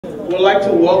We'd like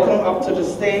to welcome up to the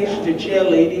stage the chair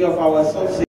lady of our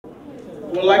association.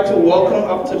 We'd like to welcome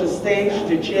up to the stage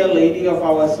the chair lady of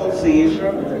our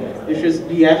association, which is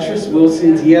Beatrice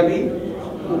Wilson Diaby,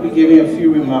 who will be giving a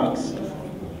few remarks.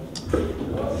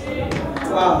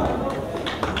 Wow.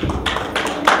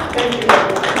 Thank you.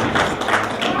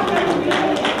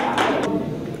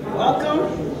 Welcome,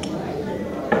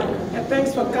 and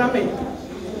thanks for coming.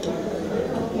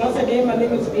 Once again, my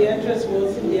name is Beatrice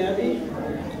Wilson Diaby.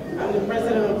 I'm the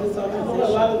president of this organization. A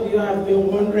lot of you have been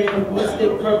wondering what's the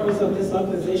purpose of this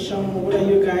organization, what are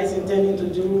you guys intending to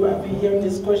do? I've been hearing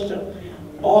this question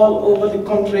all over the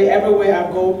country. Everywhere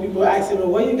I go, people asking me,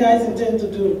 what do you guys intend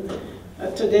to do?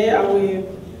 Today I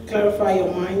will clarify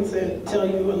your minds and tell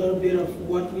you a little bit of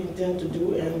what we intend to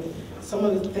do and some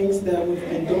of the things that we've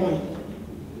been doing.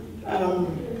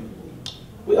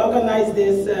 We organized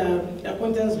this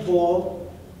acquaintance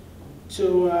ball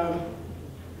to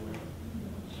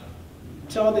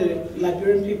tell the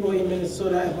Liberian people in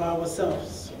Minnesota about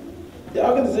ourselves. The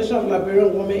Organization of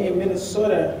Liberian Women in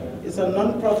Minnesota is a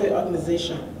non-profit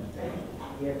organization.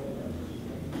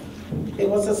 It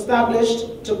was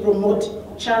established to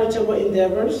promote charitable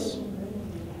endeavors,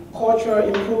 cultural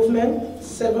improvement,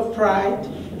 civil pride,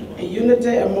 and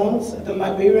unity amongst the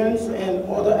Liberians and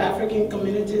other African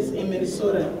communities in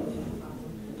Minnesota.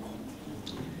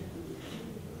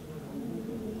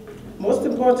 Most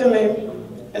importantly,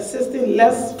 assisting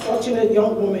less fortunate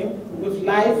young women with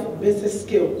life business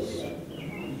skills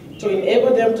to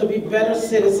enable them to be better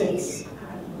citizens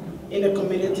in the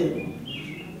community.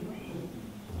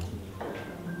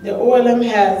 The OLM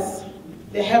has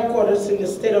the headquarters in the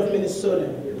state of Minnesota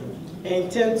and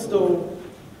intends to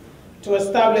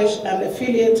establish an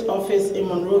affiliate office in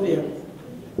Monrovia.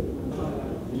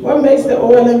 What makes the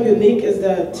OLM unique is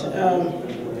that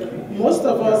most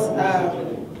of us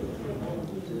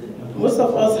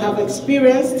have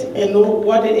experienced and know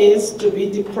what it is to be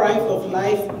deprived of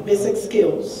life basic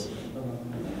skills.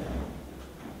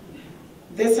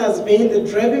 This has been the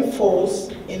driving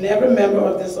force in every member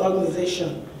of this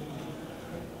organization.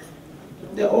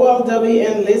 The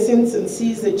OLWN listens and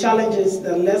sees the challenges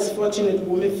that less fortunate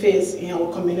women face in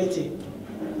our community.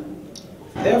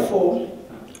 Therefore,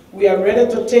 we are ready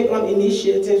to take on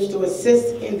initiatives to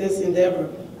assist in this endeavor.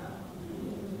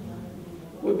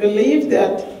 We believe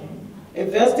that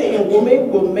investing in women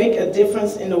will make a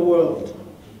difference in the world.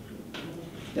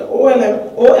 The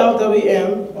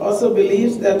OLWM also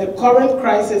believes that the current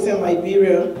crisis in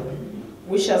Liberia,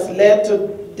 which has led to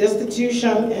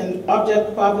destitution and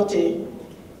abject poverty,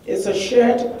 is a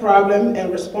shared problem and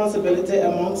responsibility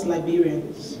amongst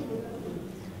Liberians.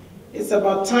 It's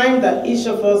about time that each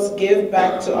of us give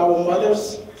back to our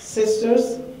mothers,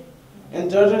 sisters,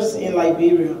 and daughters in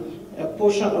Liberia a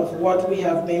portion of what we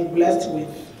have been blessed with.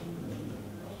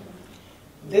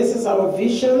 This is our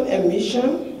vision and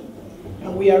mission,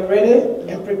 and we are ready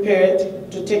and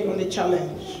prepared to take on the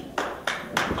challenge.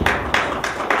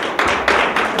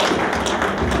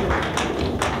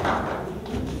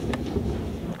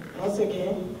 Once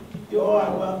again, you all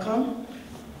are welcome,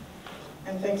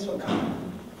 and thanks for coming.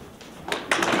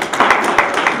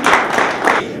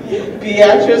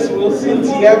 Beatrice Wilson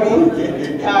Diaby,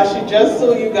 she just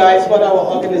told you guys what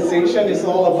our organization is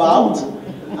all about.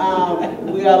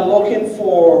 We are looking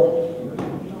for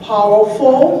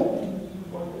powerful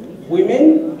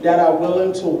women that are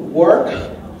willing to work,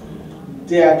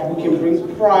 that we can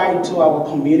bring pride to our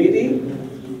community.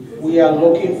 We are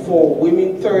looking for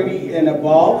women 30 and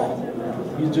above.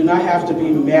 You do not have to be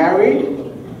married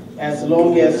as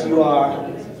long as you are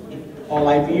a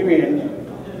Liberian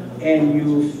and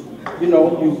you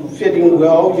fit in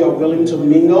well, you're willing to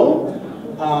mingle.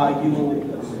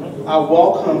 You are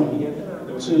welcome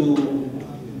to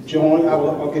join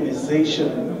our organization.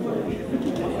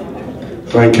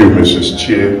 Thank you, Mrs.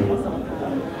 Chair.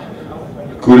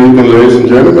 Good evening, ladies and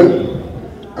gentlemen.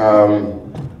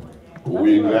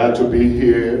 We're glad to be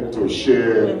here to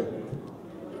share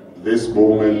this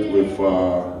moment with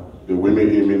the women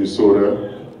in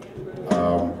Minnesota.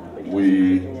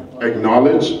 We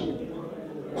acknowledge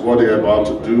what they're about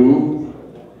to do.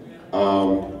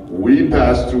 We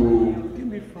passed through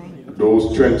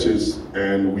those trenches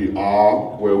and we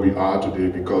are where we are today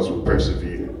because we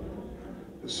persevere.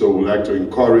 So we'd like to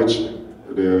encourage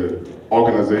the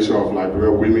Organization of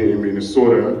Liberian Women in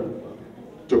Minnesota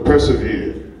to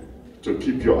persevere, to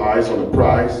keep your eyes on the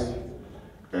prize,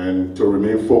 and to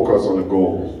remain focused on the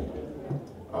goal.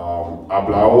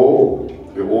 ABLAO,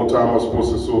 the Old Timers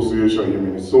Post Association in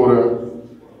Minnesota,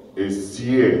 is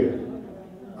here.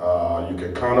 You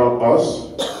can count on us.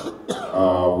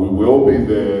 We will be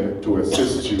there to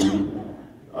assist you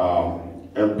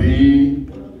and be,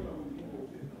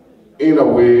 in a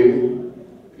way,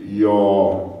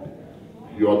 your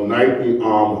knight in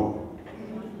armor.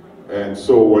 And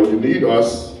so when you need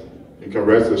us, you can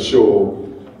rest assured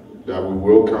that we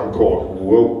will come court, we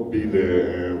will be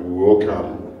there, and we will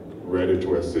come ready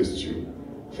to assist you.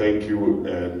 Thank you,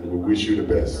 and we wish you the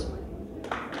best.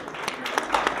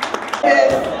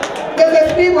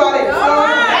 Mrs. Peabody. I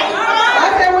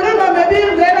said, we don't know, maybe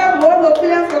later more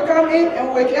Europeans will come in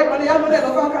and we get money. I know there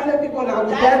are some kind of people now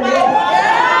with that name.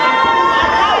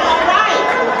 Right.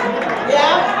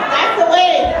 Yeah, that's the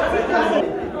way.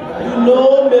 You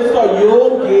know, Mr. Yo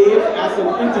gave as an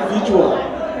individual.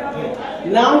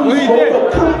 Now he's going to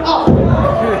come up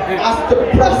as the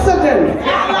president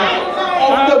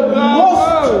of the most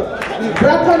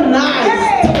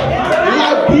recognized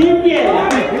Liberian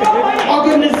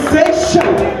organization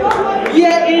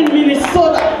here in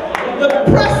Minnesota, the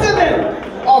president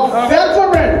of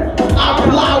Veteran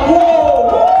Ablawo.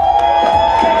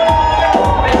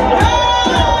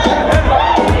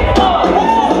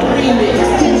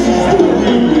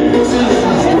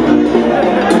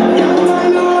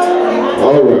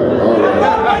 All right.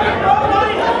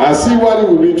 I see what he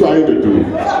will be trying to do.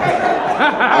 I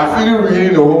feel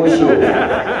reading the whole show.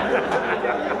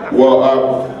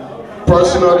 Well,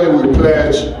 personally, we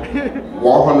pledged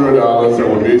 $100 and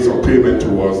we made some payment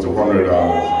towards the $100.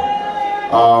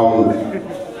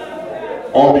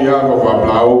 On behalf of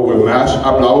Ablawo,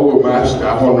 Ablawo will match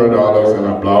that $100 and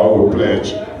Ablawo will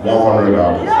pledge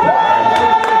 $100.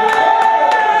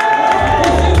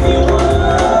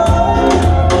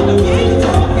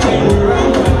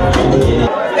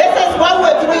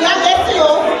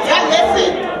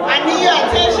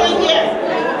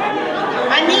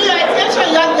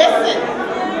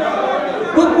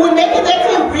 We're making this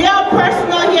real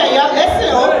personal here. Y'all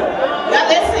listen, oh. Y'all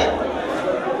listen.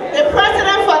 The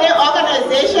president for the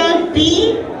organization,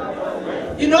 B,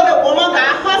 you know the woman got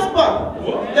a husband.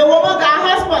 The woman got a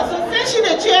husband. So since she's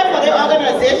the chair for the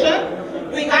organization,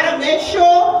 we gotta make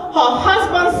sure her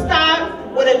husband start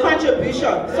with a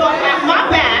contribution. So my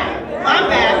bad, I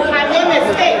made a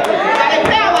mistake. I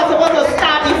think I was supposed to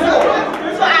start before.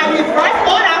 So I reversed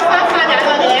all that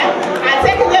 $500 there. I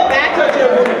taken it back to the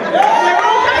room.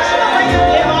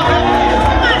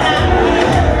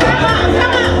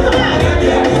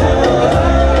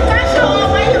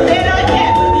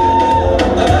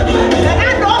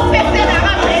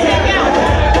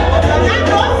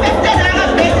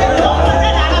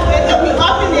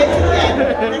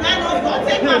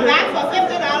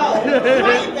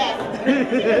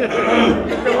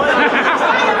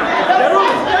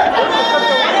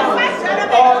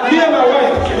 Me and my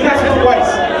wife, we have two wives.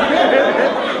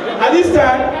 At this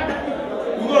time,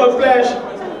 we're going to flash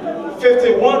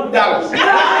 $51.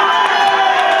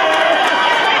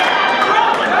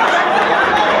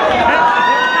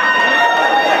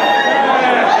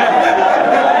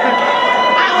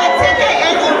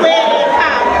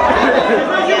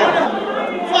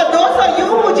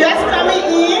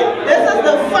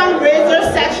 Fundraiser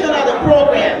section of the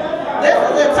program. This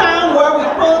is the time where we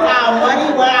put our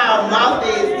money where our mouth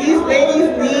is. These ladies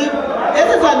need,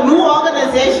 this is a new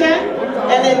organization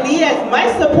and they need as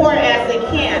much support as they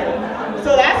can.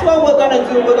 So that's what we're going to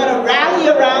do. We're going to rally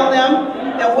around them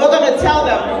and we're going to tell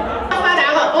them,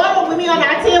 order with me on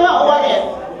that table over there.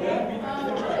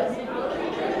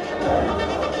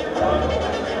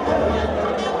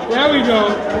 There we go.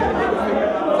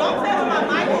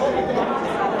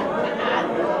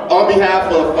 On behalf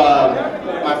of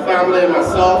my family and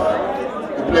myself,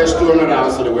 we pledge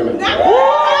 $200 to the women.